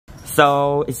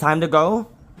So it's time to go?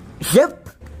 Yep!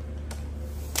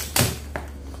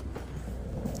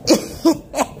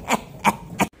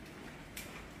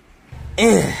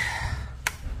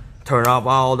 Turn off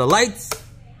all the lights.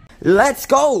 Let's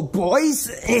go,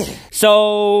 boys!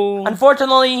 So,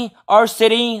 unfortunately, our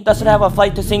city doesn't have a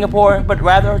flight to Singapore, but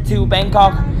rather to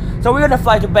Bangkok. So we're gonna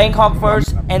fly to Bangkok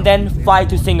first, and then fly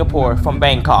to Singapore from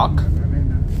Bangkok.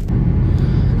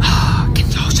 Can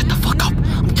y'all shut the fuck up?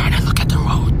 I'm trying to look at the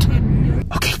road.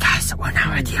 Okay guys, we're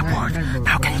now at the airport.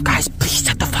 Now can you guys please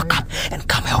shut the fuck up and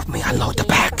come help me unload the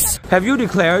bags? Have you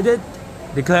declared it?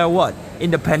 Declare what?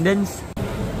 Independence?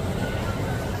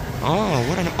 Oh,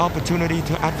 what an opportunity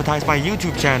to advertise my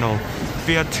YouTube channel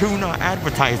via tuna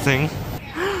advertising.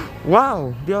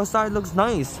 Wow, the outside looks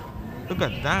nice. Look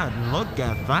at that, look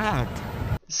at that.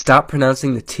 Stop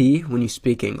pronouncing the T when you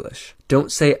speak English.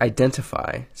 Don't say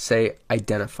identify, say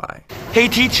identify. Hey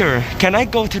teacher, can I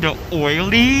go to the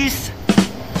oilies?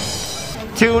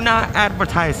 Tuna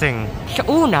advertising.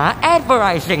 Tuna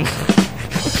advertising.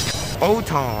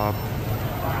 OTOP.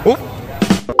 Oop.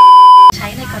 ใช้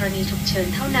ในกรณีฉุกเฉิน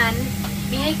เท่านั้น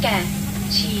มิให้แกะ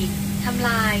ฉีกทำล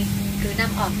ายหรือน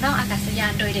ำออกนอกอากาศยา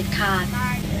นโดยเด็ดขาด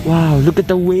Wow, look at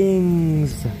the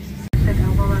wings.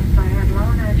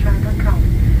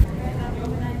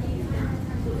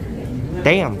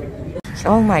 Damn.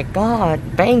 Oh my god,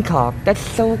 Bangkok, that's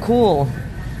so cool.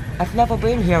 I've never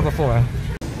been here before.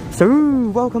 So,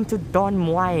 welcome to Don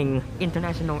Muang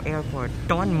International Airport.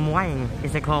 Don Muang.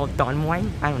 Is it called Don Muang?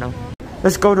 I don't know.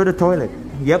 Let's go to the toilet.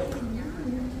 Yep.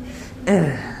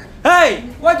 Hey!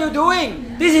 What you doing?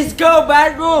 This is girl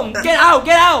bathroom. Get out!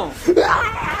 Get out!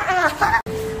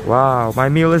 Wow, my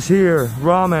meal is here.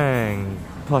 Ramen.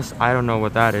 Plus, I don't know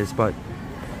what that is, but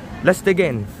let's dig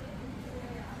in.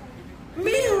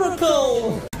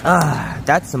 Miracle!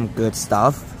 That's some good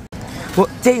stuff. Well,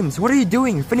 James, what are you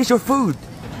doing? Finish your food.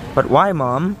 But why,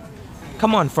 Mom?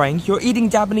 Come on, Frank. You're eating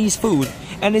Japanese food,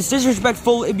 and it's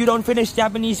disrespectful if you don't finish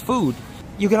Japanese food.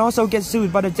 You can also get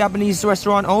sued by the Japanese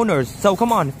restaurant owners, so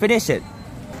come on, finish it.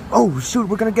 Oh shoot,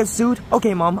 we're gonna get sued?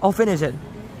 Okay Mom, I'll finish it.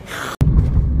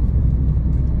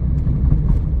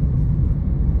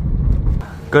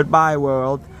 Goodbye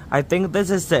world, I think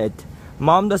this is it.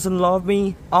 Mom doesn't love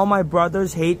me, all my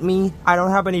brothers hate me, I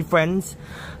don't have any friends.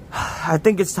 I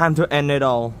think it's time to end it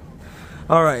all.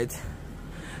 Alright.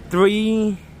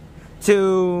 3,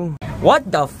 2...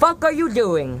 What the fuck are you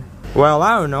doing? Well,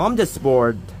 I don't know, I'm just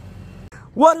bored.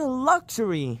 What a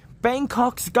luxury!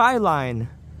 Bangkok skyline.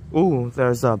 Ooh,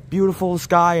 there's a beautiful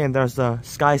sky and there's a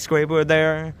skyscraper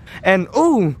there. And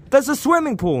ooh, there's a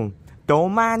swimming pool.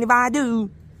 Don't mind if I do.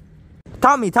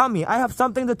 Tommy, I have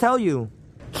something to tell you.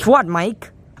 What,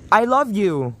 Mike? I love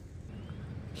you.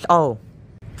 Oh.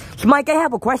 Mike, I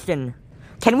have a question.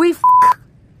 Can we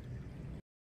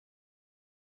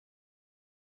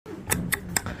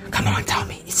Come on,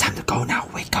 Tommy, it's time to go now.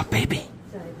 Wake up, baby.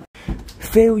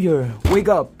 Failure, wake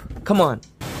up. Come on.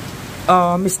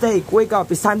 Mistake, wake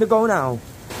up. It's time to go now.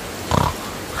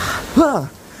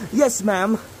 Yes,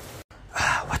 ma'am.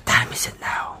 What time is it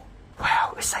now?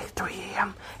 Well, it's like 3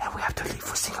 AM and we have to leave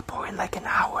for Singapore in like an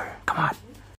hour. Come on.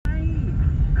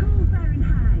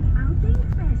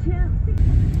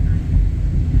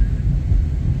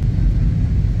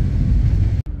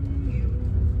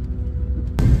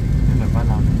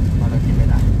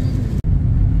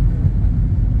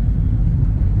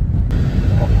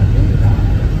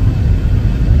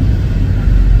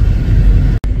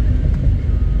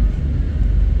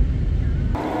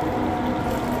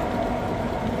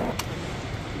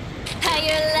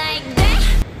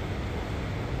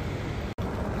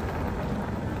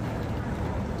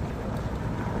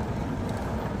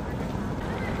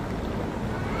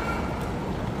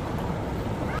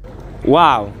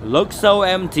 Wow, looks so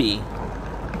empty.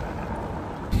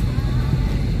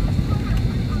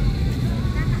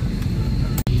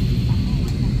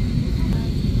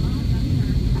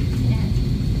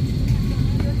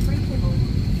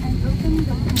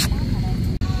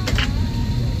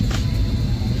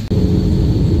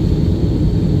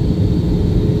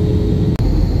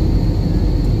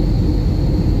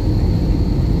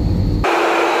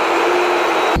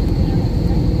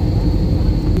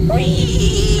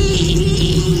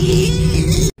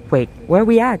 Wait, where are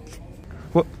we at?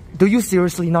 What, do you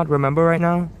seriously not remember right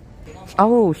now?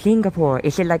 Oh, Singapore.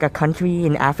 Is it like a country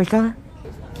in Africa?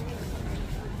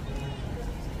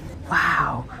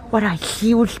 Wow, what a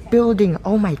huge building.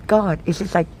 Oh my god, is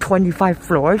it like 25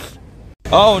 floors?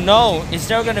 Oh no, is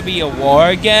there gonna be a war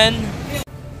again?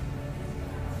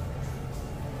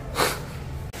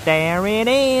 There it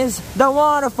is, the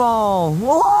waterfall.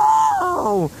 Whoa!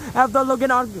 Wow! After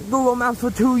looking on Google Maps for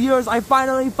 2 years, I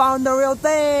finally found the real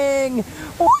thing!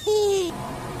 Whee!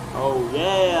 Oh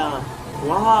yeah!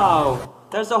 Wow!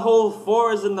 There's a whole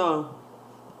forest in the...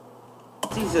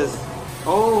 Jesus!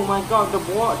 Oh my god,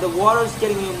 the water's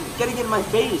getting in my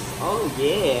face! Oh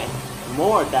yeah!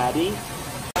 More, Daddy!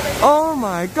 Oh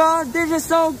my god, this is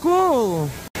so cool!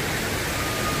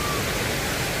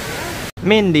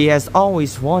 Mindy has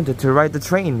always wanted to ride the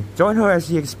train. Join her as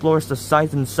she explores the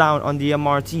sights and sound on the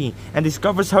MRT and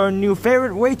discovers her new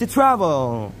favorite way to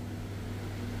travel.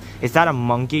 Is that a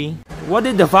monkey? What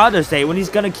did the father say when he's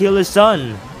gonna kill his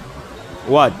son?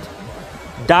 What?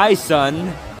 Die,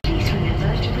 son? Please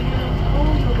remember to bring along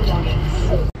all your belongings.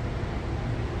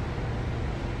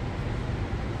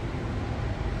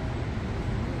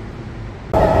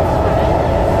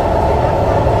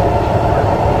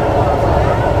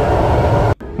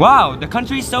 Wow, the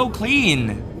country's so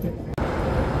clean!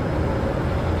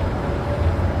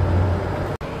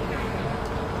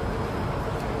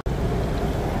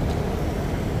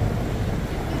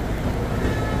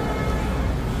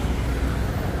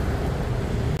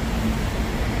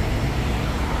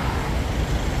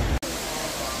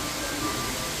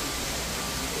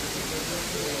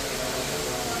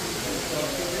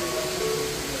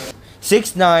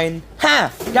 $6.9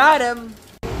 half! Got him!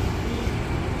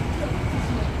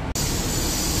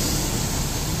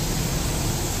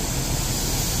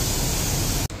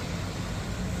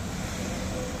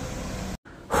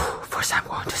 First I'm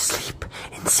going to sleep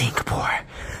in Singapore.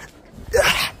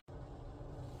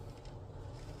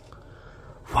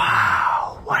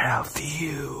 Wow, what a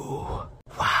view.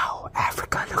 Wow,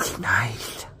 Africa looks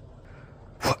nice.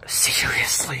 What,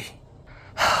 seriously?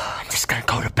 I'm just gonna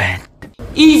go to bed.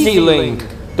 Easy Link.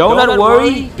 Don't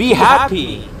worry, be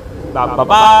happy. Ba ba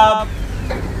ba.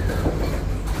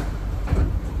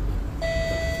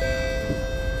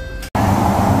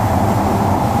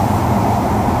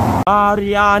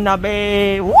 Mariana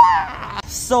Bay. Wow,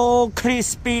 so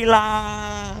crispy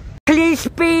la.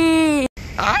 Crispy.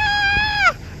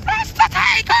 Ah, that's the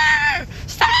tiger.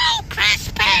 So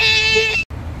crispy.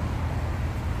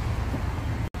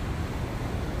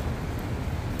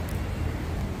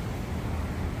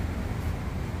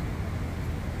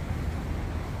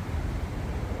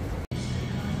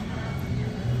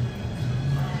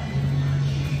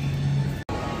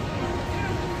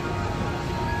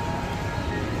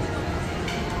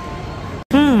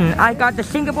 I got the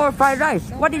Singapore fried rice.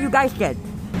 What did you guys get?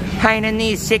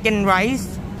 Hainanese chicken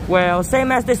rice? Well,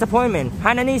 same as disappointment.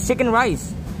 Hainanese chicken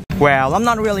rice. Well, I'm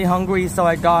not really hungry, so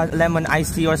I got lemon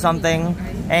iced tea or something.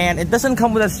 And it doesn't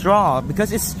come with a straw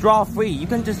because it's straw free. You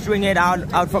can just drink it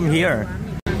out from here.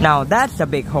 Now that's a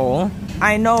big hole.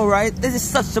 I know, right? This is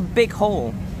such a big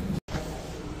hole.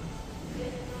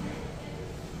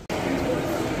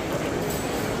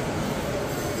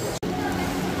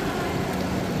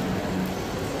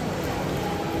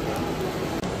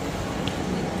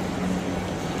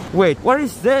 Wait, what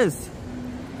is this?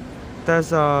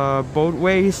 There's a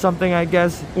boatway, something I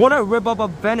guess. What a rip-off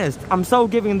of Venice. I'm so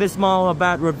giving this mall a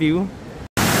bad review.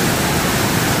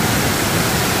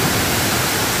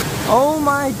 Oh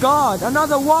my god,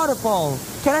 another waterfall.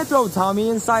 Can I throw Tommy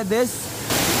inside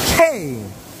this? Hey!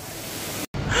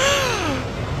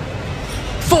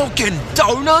 Fucking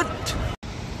donut!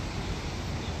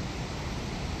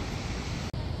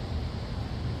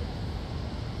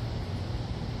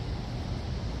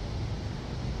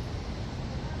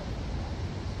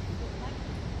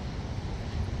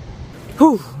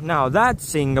 Whew, now that's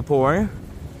Singapore.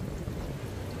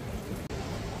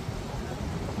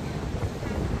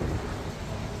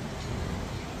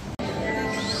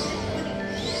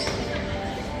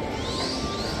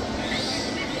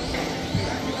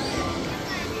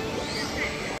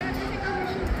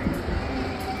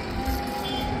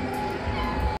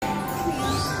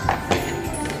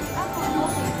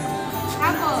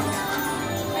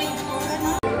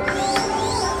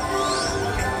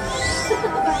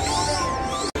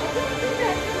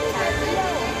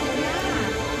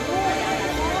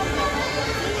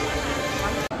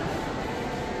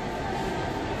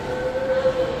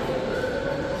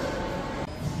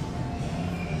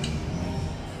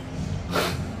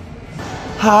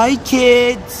 Hi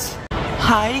kids!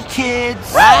 Hi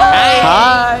kids!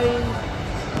 Hi!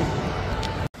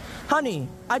 Honey,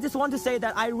 I just want to say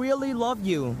that I really love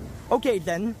you. Okay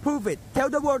then, prove it. Tell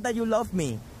the world that you love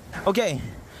me. Okay,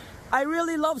 I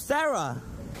really love Sarah.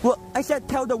 Well, I said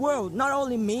tell the world, not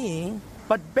only me.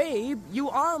 But babe, you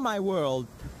are my world.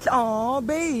 Aw,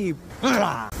 babe.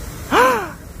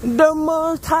 The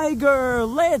Mer Tiger!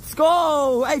 Let's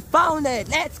go! I found it!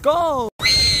 Let's go!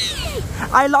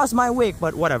 I lost my wig,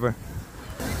 but whatever.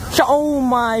 Oh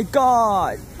my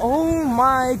god! Oh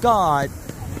my god!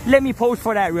 Let me pose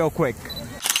for that real quick.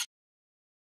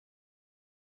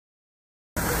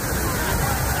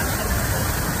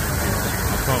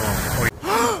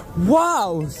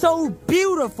 Wow, so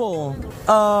beautiful!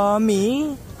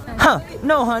 Me? Huh,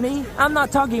 no honey, I'm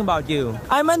not talking about you.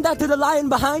 I meant that to the lion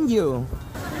behind you.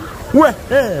 Well,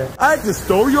 I just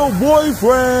stole your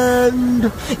boyfriend!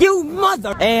 You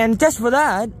mother! And just for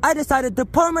that, I decided to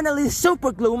permanently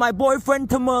superglue my boyfriend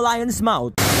to Merlion's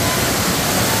mouth.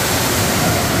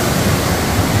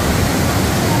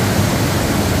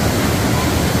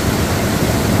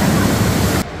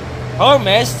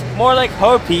 Hermes? More like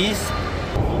herpes.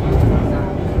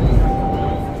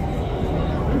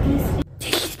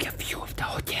 This is the view of the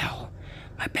hotel.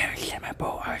 My parents and my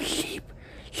bro are asleep,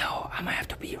 so I might have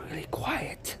to be really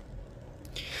quiet.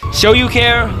 So you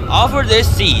care? Offer this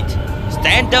seat.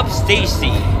 Stand up,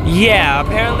 Stacy. Yeah,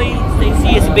 apparently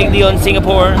Stacy is a big deal in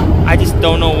Singapore. I just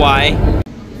don't know why.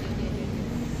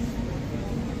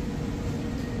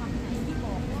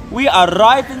 We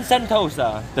arrived in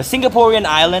Sentosa, the Singaporean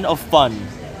island of fun.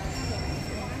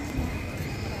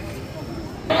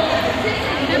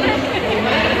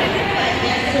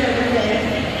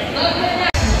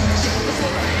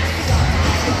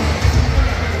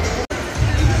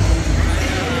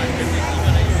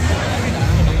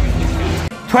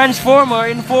 Transformer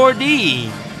in 4D.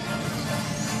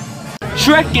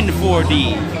 Shrek in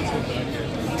 4D.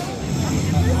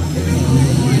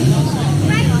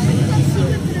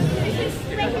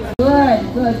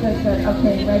 Good.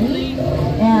 Okay, ready?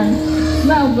 And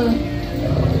smell good.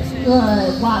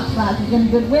 Good. Watch. You're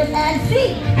getting good whip and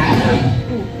see.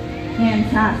 Ooh,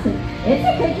 fantastic. It's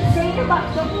okay. Just stay in your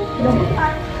box. Don't be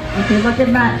fine. Okay, look at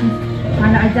Matt. She's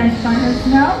trying to identify her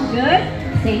smell. Good.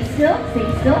 Stay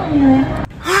still, Amelia.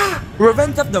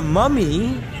 Revenge of the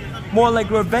Mummy? More like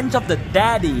Revenge of the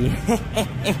Daddy.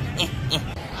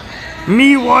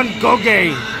 Me want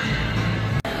goge.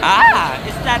 Ah,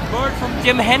 it's that bird from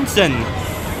Jim Henson.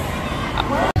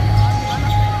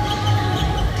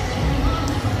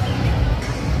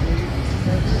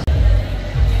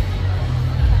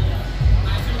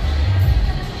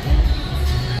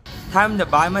 Time to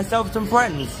buy myself some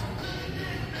friends.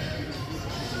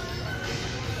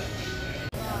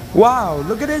 Wow,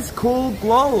 look at this cool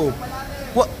globe.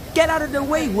 What? Get out of the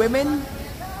way, women.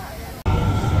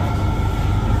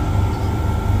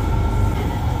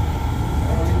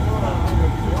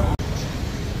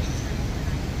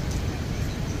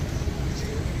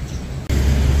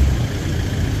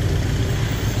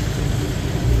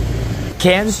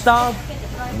 Can't stop,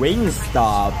 wing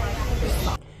stop.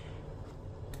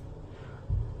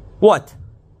 What?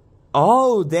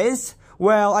 Oh, this?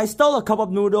 Well, I stole a cup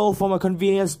of noodle from a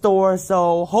convenience store,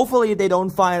 so hopefully they don't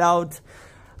find out.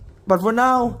 But for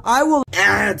now, I will...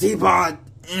 teapot!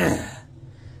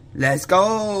 Let's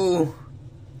go!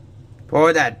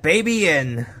 Pour that baby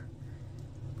in.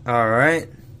 Alright.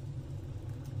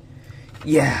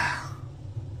 Yeah.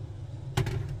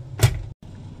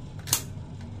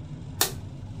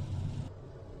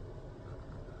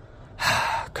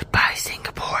 Goodbye,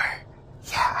 Singapore.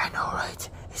 Yeah, I know, right?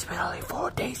 It's been only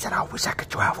 4 days and I wish I could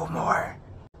travel more.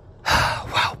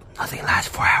 Well, nothing lasts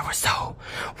forever, so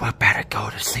we better go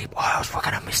to sleep or else we're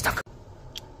gonna miss the...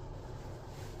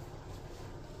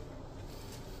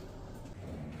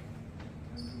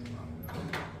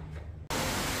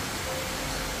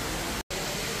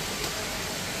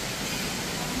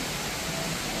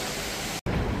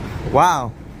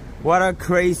 Wow, what a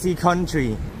crazy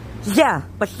country. Yeah,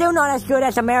 but still not as good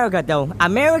as America though.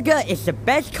 America is the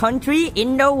best country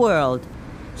in the world.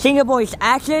 Singapore is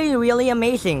actually really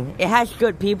amazing. It has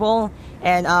good people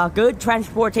and a good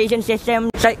transportation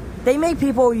system. Like they make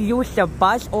people use the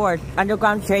bus or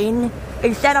underground train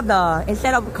instead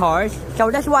of cars.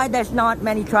 So that's why there's not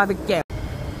many traffic jams.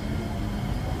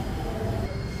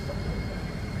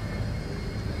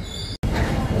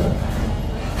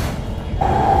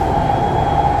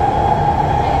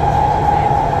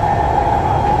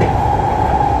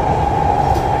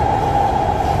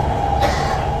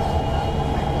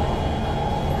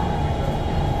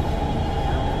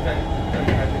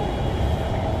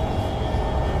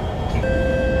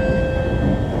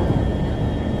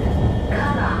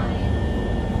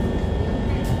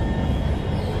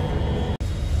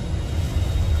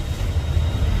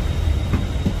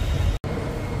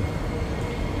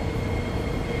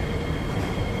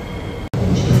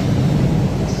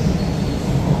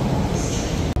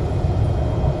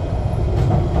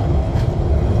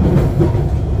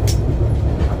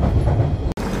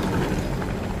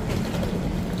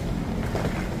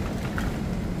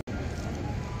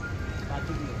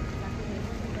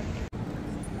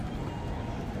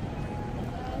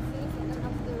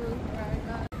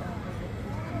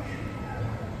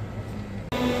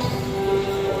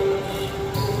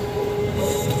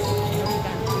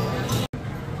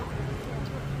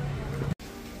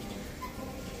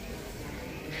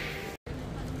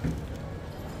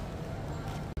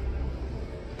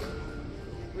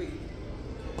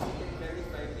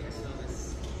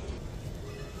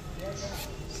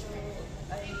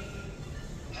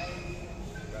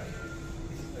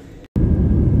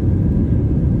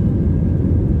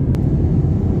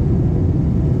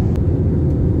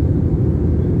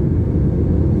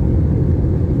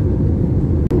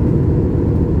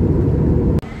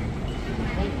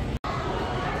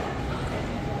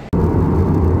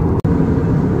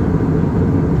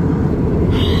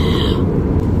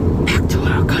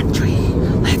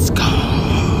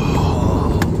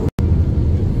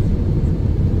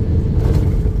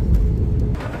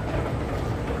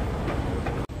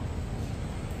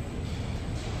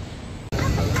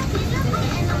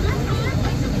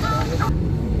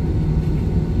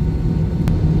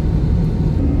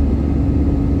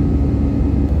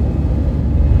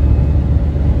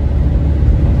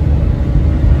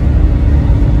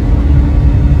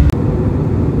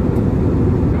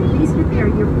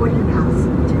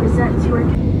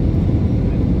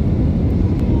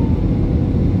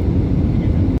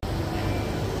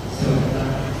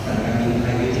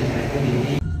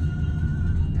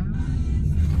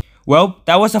 Well,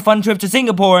 that was a fun trip to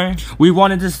Singapore. We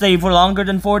wanted to stay for longer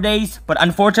than 4 days, but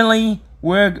unfortunately,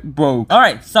 we're broke.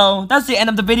 Alright, so that's the end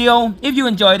of the video. If you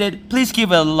enjoyed it, please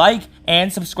give it a like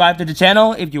and subscribe to the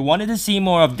channel if you wanted to see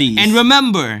more of these. And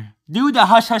remember, do the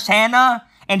hush hush Hannah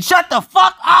and shut the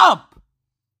fuck up!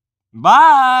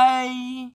 Bye!